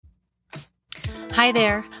Hi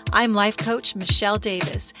there, I'm life coach Michelle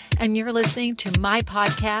Davis, and you're listening to my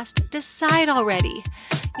podcast, Decide Already.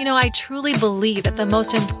 You know, I truly believe that the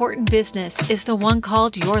most important business is the one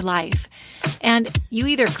called your life. And you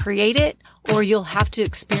either create it or you'll have to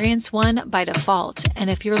experience one by default. And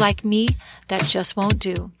if you're like me, that just won't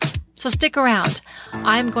do. So stick around.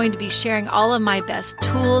 I'm going to be sharing all of my best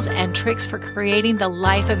tools and tricks for creating the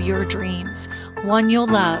life of your dreams, one you'll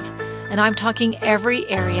love. And I'm talking every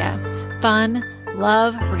area: fun,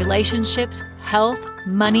 love, relationships, health,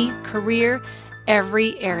 money, career,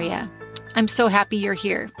 every area. I'm so happy you're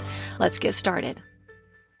here. Let's get started.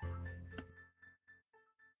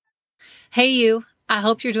 Hey you, I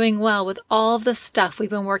hope you're doing well with all of the stuff we've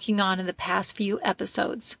been working on in the past few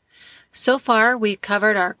episodes. So far, we've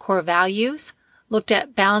covered our core values, looked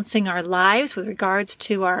at balancing our lives with regards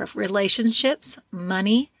to our relationships,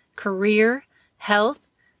 money, career, health,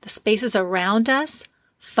 the spaces around us,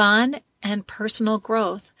 fun, and personal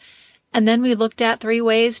growth. And then we looked at 3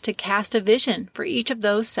 ways to cast a vision for each of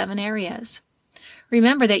those 7 areas.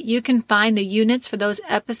 Remember that you can find the units for those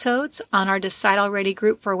episodes on our Decide Already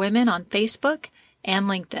group for women on Facebook and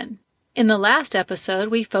LinkedIn. In the last episode,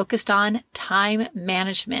 we focused on time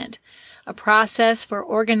management, a process for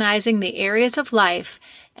organizing the areas of life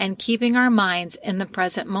and keeping our minds in the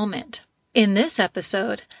present moment. In this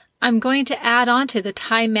episode, I'm going to add on to the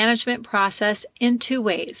time management process in 2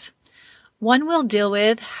 ways. One will deal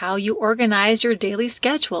with how you organize your daily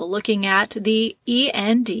schedule, looking at the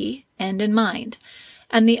END, end in mind,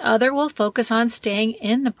 and the other will focus on staying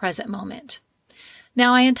in the present moment.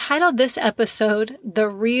 Now, I entitled this episode, The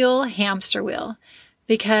Real Hamster Wheel,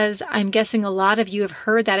 because I'm guessing a lot of you have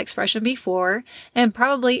heard that expression before and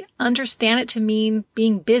probably understand it to mean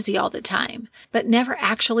being busy all the time, but never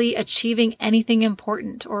actually achieving anything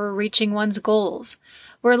important or reaching one's goals,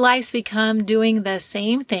 where life's become doing the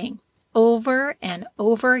same thing over and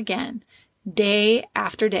over again, day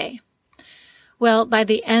after day. Well, by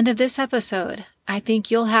the end of this episode, I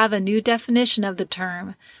think you'll have a new definition of the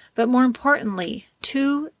term, but more importantly,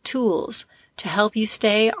 2 tools to help you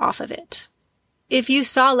stay off of it. If you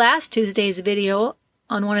saw last Tuesday's video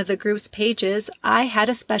on one of the group's pages, I had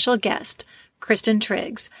a special guest, Kristen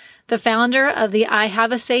Triggs, the founder of the I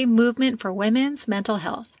Have a Say movement for women's mental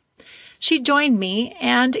health. She joined me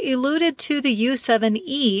and alluded to the use of an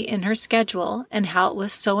E in her schedule and how it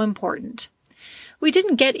was so important. We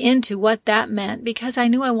didn't get into what that meant because I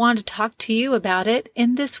knew I wanted to talk to you about it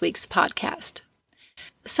in this week's podcast.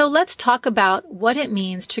 So let's talk about what it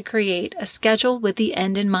means to create a schedule with the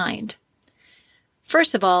end in mind.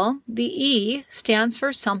 First of all, the E stands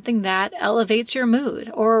for something that elevates your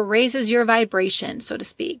mood or raises your vibration, so to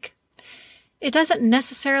speak. It doesn't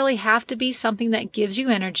necessarily have to be something that gives you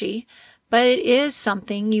energy, but it is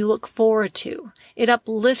something you look forward to. It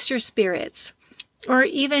uplifts your spirits, or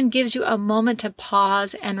even gives you a moment to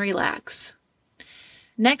pause and relax.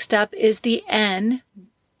 Next up is the N,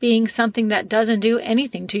 being something that doesn't do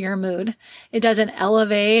anything to your mood. It doesn't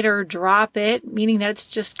elevate or drop it, meaning that it's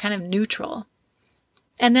just kind of neutral.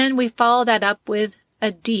 And then we follow that up with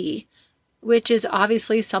a D, which is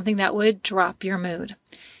obviously something that would drop your mood.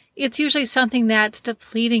 It's usually something that's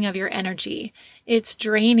depleting of your energy. It's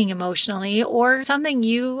draining emotionally, or something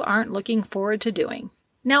you aren't looking forward to doing.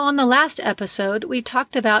 Now, on the last episode, we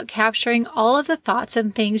talked about capturing all of the thoughts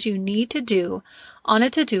and things you need to do on a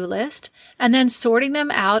to-do list and then sorting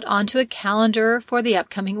them out onto a calendar for the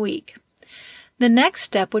upcoming week. The next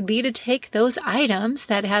step would be to take those items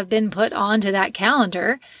that have been put onto that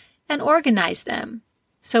calendar and organize them.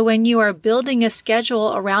 So when you are building a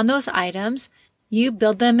schedule around those items, you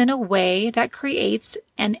build them in a way that creates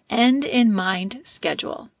an end-in-mind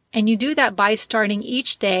schedule. And you do that by starting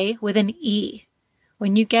each day with an E.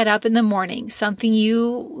 When you get up in the morning, something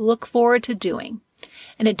you look forward to doing.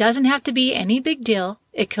 And it doesn't have to be any big deal.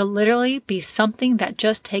 It could literally be something that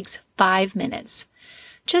just takes 5 minutes.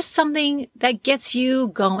 Just something that gets you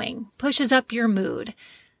going, pushes up your mood.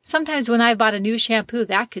 Sometimes when I bought a new shampoo,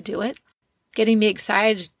 that could do it. Getting me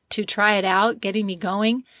excited to try it out, getting me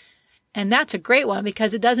going. And that's a great one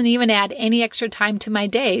because it doesn't even add any extra time to my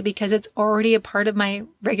day because it's already a part of my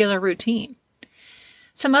regular routine.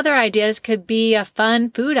 Some other ideas could be a fun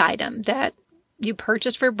food item that you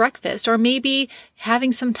purchased for breakfast, or maybe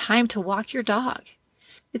having some time to walk your dog.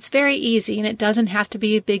 It's very easy and it doesn't have to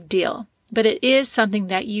be a big deal, but it is something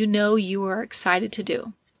that you know you are excited to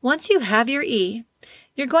do. Once you have your E,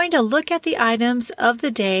 you're going to look at the items of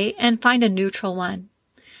the day and find a neutral one.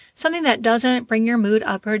 Something that doesn't bring your mood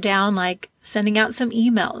up or down, like sending out some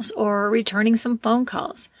emails or returning some phone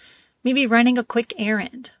calls, maybe running a quick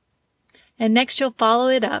errand. And next you'll follow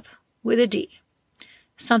it up with a D.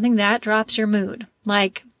 something that drops your mood,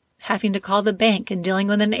 like having to call the bank and dealing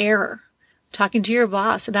with an error, talking to your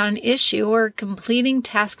boss about an issue, or completing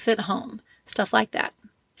tasks at home, stuff like that.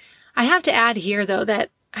 I have to add here, though,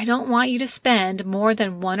 that I don't want you to spend more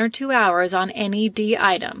than 1 or 2 hours on any D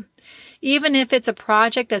item. Even if it's a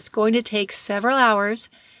project that's going to take several hours,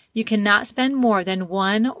 you cannot spend more than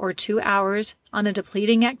 1 or 2 hours on a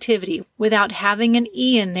depleting activity without having an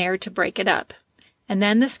E in there to break it up. And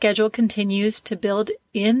then the schedule continues to build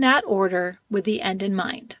in that order with the end in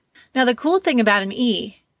mind. Now, the cool thing about an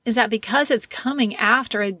E is that because it's coming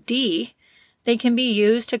after a D, they can be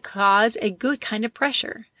used to cause a good kind of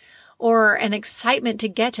pressure or an excitement to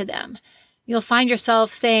get to them. You'll find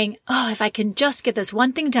yourself saying, oh, if I can just get this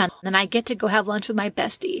one thing done, then I get to go have lunch with my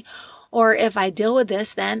bestie. Or if I deal with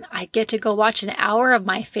this, then I get to go watch an hour of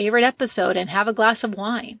my favorite episode and have a glass of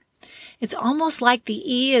wine. It's almost like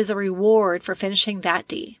the E is a reward for finishing that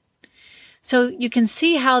D. So you can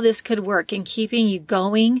see how this could work in keeping you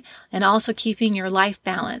going and also keeping your life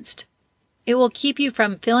balanced. It will keep you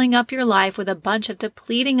from filling up your life with a bunch of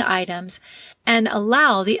depleting items and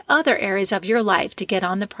allow the other areas of your life to get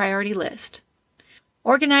on the priority list.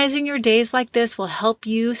 Organizing your days like this will help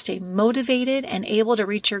you stay motivated and able to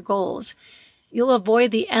reach your goals. You'll avoid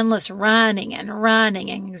the endless running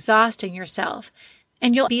and exhausting yourself,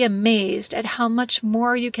 and you'll be amazed at how much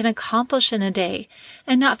more you can accomplish in a day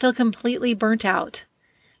and not feel completely burnt out.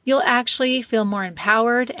 You'll actually feel more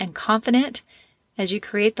empowered and confident as you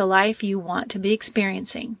create the life you want to be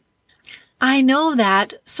experiencing. I know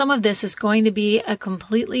that some of this is going to be a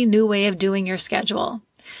completely new way of doing your schedule.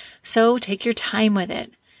 So take your time with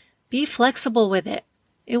it. Be flexible with it.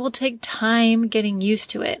 It will take time getting used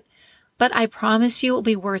to it, but I promise you it will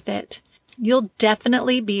be worth it. You'll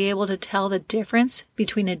definitely be able to tell the difference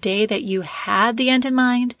between a day that you had the end in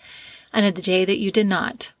mind and a day that you did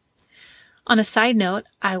not. On a side note,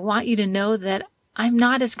 I want you to know that I'm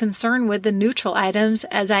not as concerned with the neutral items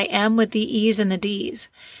as I am with the E's and the D's.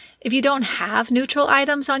 If you don't have neutral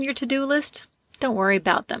items on your to-do list, don't worry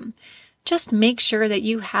about them. Just make sure that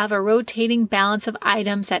you have a rotating balance of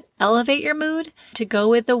items that elevate your mood to go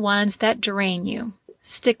with the ones that drain you.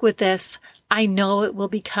 Stick with this. I know it will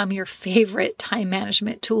become your favorite time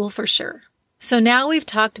management tool for sure. So now we've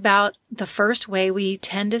talked about the first way we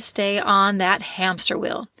tend to stay on that hamster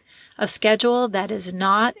wheel, a schedule that is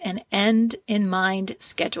not an end-in-mind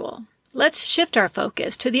schedule. Let's shift our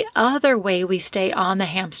focus to the other way we stay on the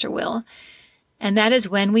hamster wheel, and that is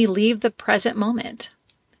when we leave the present moment.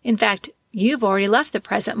 In fact, you've already left the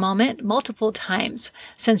present moment multiple times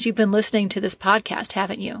since you've been listening to this podcast,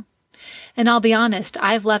 haven't you? And I'll be honest,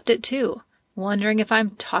 I've left it too, wondering if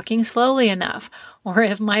I'm talking slowly enough or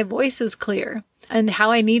if my voice is clear, and how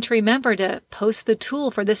I need to remember to post the tool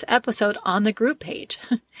for this episode on the group page.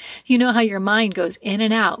 You know how your mind goes in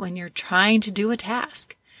and out when you're trying to do a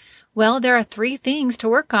task. Well, there are 3 things to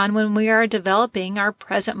work on when we are developing our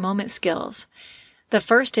present moment skills. The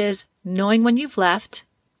first is knowing when you've left.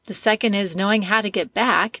 The second is knowing how to get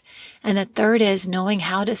back. And the third is knowing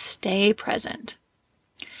how to stay present.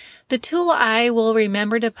 The tool I will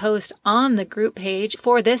remember to post on the group page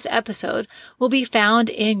for this episode will be found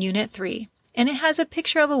in Unit 3. And it has a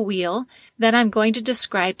picture of a wheel that I'm going to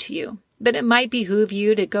describe to you. But it might behoove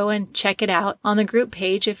you to go and check it out on the group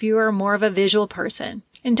page if you are more of a visual person.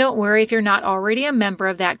 And don't worry if you're not already a member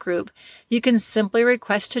of that group. You can simply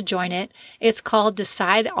request to join it. It's called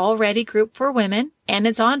Decide Already Group for Women, and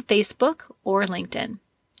it's on Facebook or LinkedIn.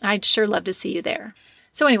 I'd sure love to see you there.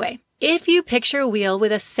 So anyway, if you picture a wheel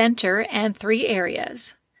with a center and 3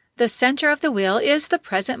 areas, the center of the wheel is the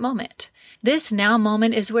present moment. This now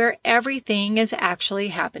moment is where everything is actually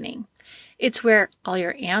happening. It's where all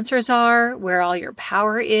your answers are, where all your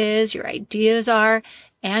power is, your ideas are,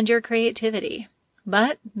 and your creativity.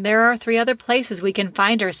 But there are 3 other places we can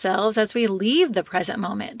find ourselves as we leave the present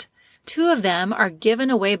moment. 2 of them are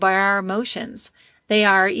given away by our emotions. They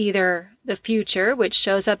are either the future, which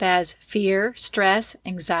shows up as fear, stress,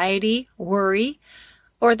 anxiety, worry,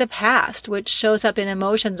 or the past, which shows up in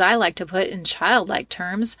emotions I like to put in childlike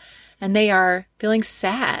terms, and they are feeling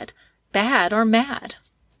sad, bad, or mad.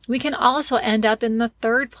 We can also end up in the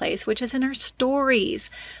 3rd place, which is in our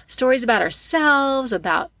stories. Stories about ourselves,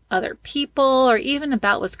 about other people, or even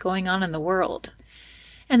about what's going on in the world.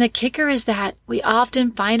 And the kicker is that we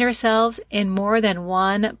often find ourselves in more than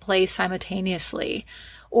one place simultaneously,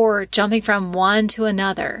 or jumping from one to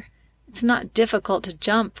another. It's not difficult to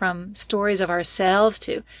jump from stories of ourselves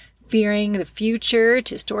to fearing the future,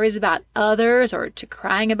 to stories about others, or to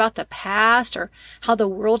crying about the past, or how the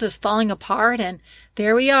world is falling apart, and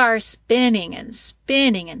there we are, spinning and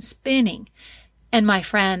spinning and spinning. And my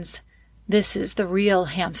friends, This is the real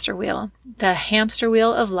hamster wheel, the hamster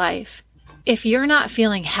wheel of life. If you're not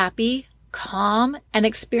feeling happy, calm, and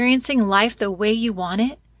experiencing life the way you want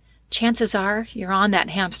it, chances are you're on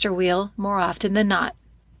that hamster wheel more often than not.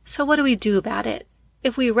 So what do we do about it?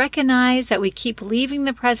 If we recognize that we keep leaving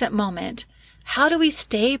the present moment, how do we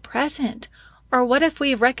stay present? Or what if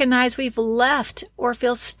we recognize we've left or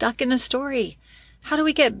feel stuck in a story? How do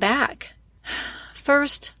we get back?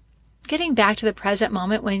 First, getting back to the present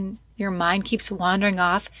moment when your mind keeps wandering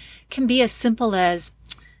off can be as simple as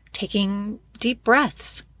taking deep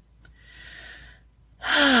breaths.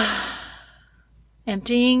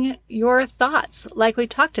 Emptying your thoughts like we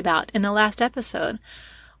talked about in the last episode,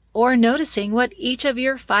 or noticing what each of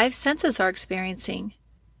your 5 senses are experiencing.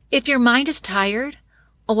 If your mind is tired,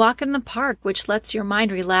 a walk in the park, which lets your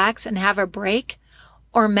mind relax and have a break,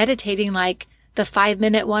 or meditating like the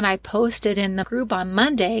 5-minute one I posted in the group on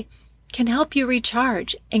Monday, can help you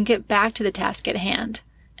recharge and get back to the task at hand.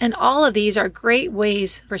 And all of these are great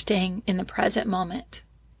ways for staying in the present moment.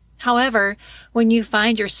 However, when you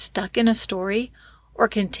find you're stuck in a story or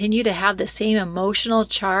continue to have the same emotional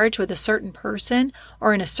charge with a certain person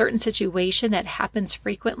or in a certain situation that happens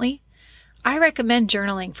frequently, I recommend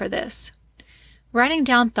journaling for this. Writing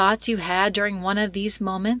down thoughts you had during one of these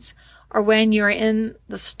moments or when you're in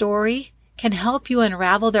the story can help you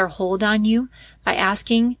unravel their hold on you by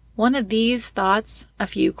asking one of these thoughts a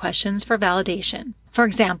few questions for validation. For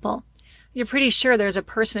example, you're pretty sure there's a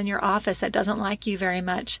person in your office that doesn't like you very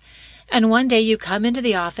much, and one day you come into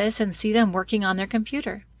the office and see them working on their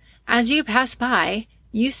computer. As you pass by,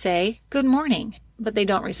 you say, "Good morning," but they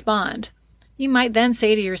don't respond. You might then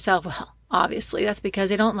say to yourself, "Well, obviously that's because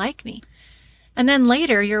they don't like me." And then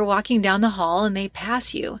later you're walking down the hall and they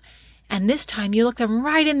pass you, and this time you look them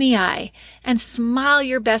right in the eye and smile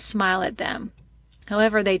your best smile at them.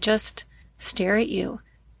 However, they just stare at you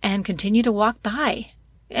and continue to walk by.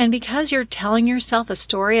 And because you're telling yourself a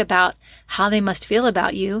story about how they must feel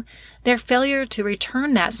about you, their failure to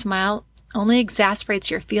return that smile only exasperates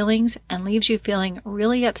your feelings and leaves you feeling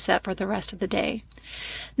really upset for the rest of the day.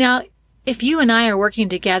 Now, if you and I are working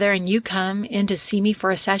together and you come in to see me for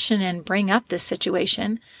a session and bring up this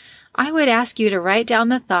situation, I would ask you to write down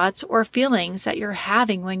the thoughts or feelings that you're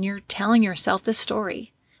having when you're telling yourself the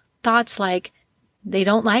story. Thoughts like, "They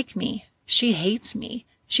don't like me. She hates me.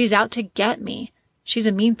 She's out to get me. She's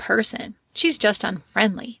a mean person. She's just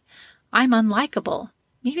unfriendly. I'm unlikable.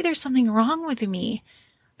 Maybe there's something wrong with me.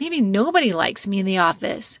 Maybe nobody likes me in the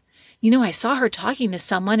office. I saw her talking to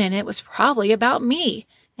someone and it was probably about me,"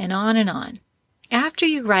 and on and on. After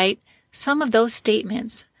you write some of those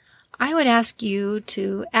statements, I would ask you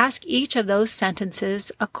to ask each of those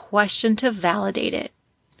sentences a question to validate it.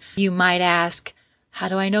 You might ask, "How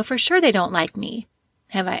do I know for sure they don't like me?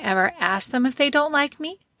 Have I ever asked them if they don't like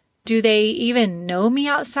me? Do they even know me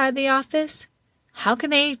outside the office? How can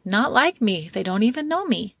they not like me if they don't even know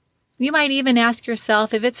me?" You might even ask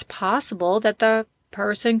yourself if it's possible that the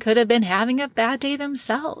person could have been having a bad day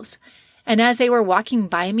themselves, and as they were walking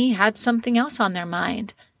by me had something else on their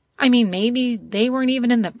mind. Maybe they weren't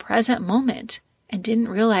even in the present moment and didn't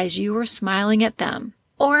realize you were smiling at them.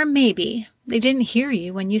 Or maybe they didn't hear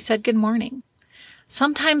you when you said good morning.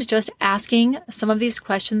 Sometimes just asking some of these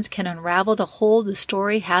questions can unravel the hold the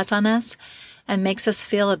story has on us and makes us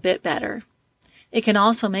feel a bit better. It can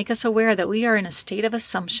also make us aware that we are in a state of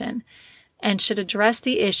assumption and should address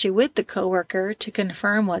the issue with the coworker to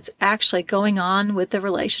confirm what's actually going on with the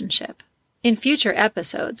relationship. In future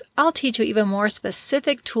episodes, I'll teach you even more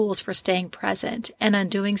specific tools for staying present and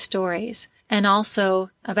undoing stories, and also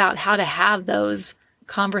about how to have those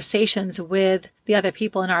conversations with the other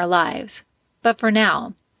people in our lives. But for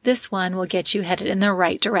now, this one will get you headed in the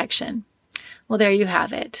right direction. Well, there you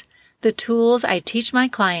have it. The tools I teach my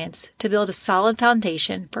clients to build a solid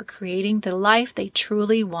foundation for creating the life they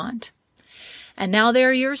truly want. And now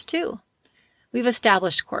they're yours too. We've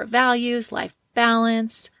established core values, life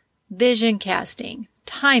balance, vision casting,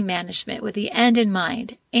 time management with the end in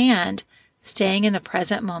mind, and staying in the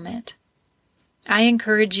present moment. I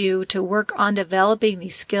encourage you to work on developing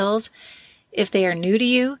these skills if they are new to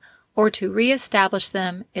you, or to reestablish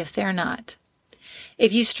them if they're not.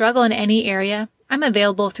 If you struggle in any area, I'm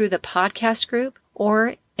available through the podcast group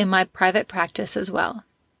or in my private practice as well.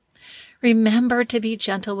 Remember to be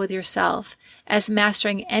gentle with yourself, as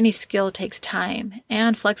mastering any skill takes time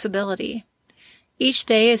and flexibility. Each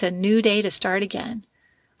day is a new day to start again.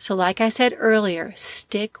 So like I said earlier,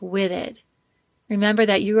 stick with it. Remember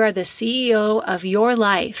that you are the CEO of your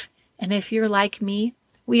life, and if you're like me,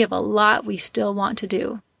 we have a lot we still want to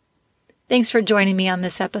do. Thanks for joining me on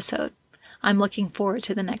this episode. I'm looking forward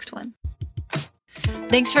to the next one.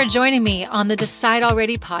 Thanks for joining me on the Decide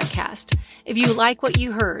Already podcast. If you like what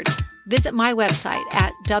you heard, visit my website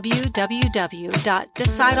at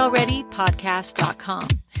www.decidealreadypodcast.com,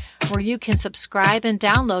 where you can subscribe and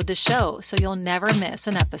download the show so you'll never miss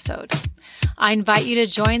an episode. I invite you to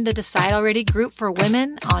join the Decide Already group for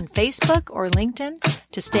women on Facebook or LinkedIn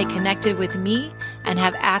to stay connected with me and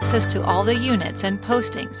have access to all the units and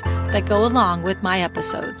postings that go along with my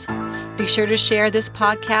episodes. Be sure to share this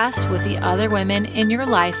podcast with the other women in your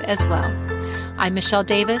life as well. I'm Michelle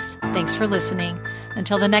Davis. Thanks for listening.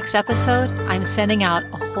 Until the next episode, I'm sending out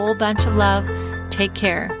a whole bunch of love. Take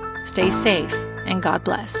care, stay safe, and God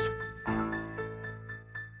bless.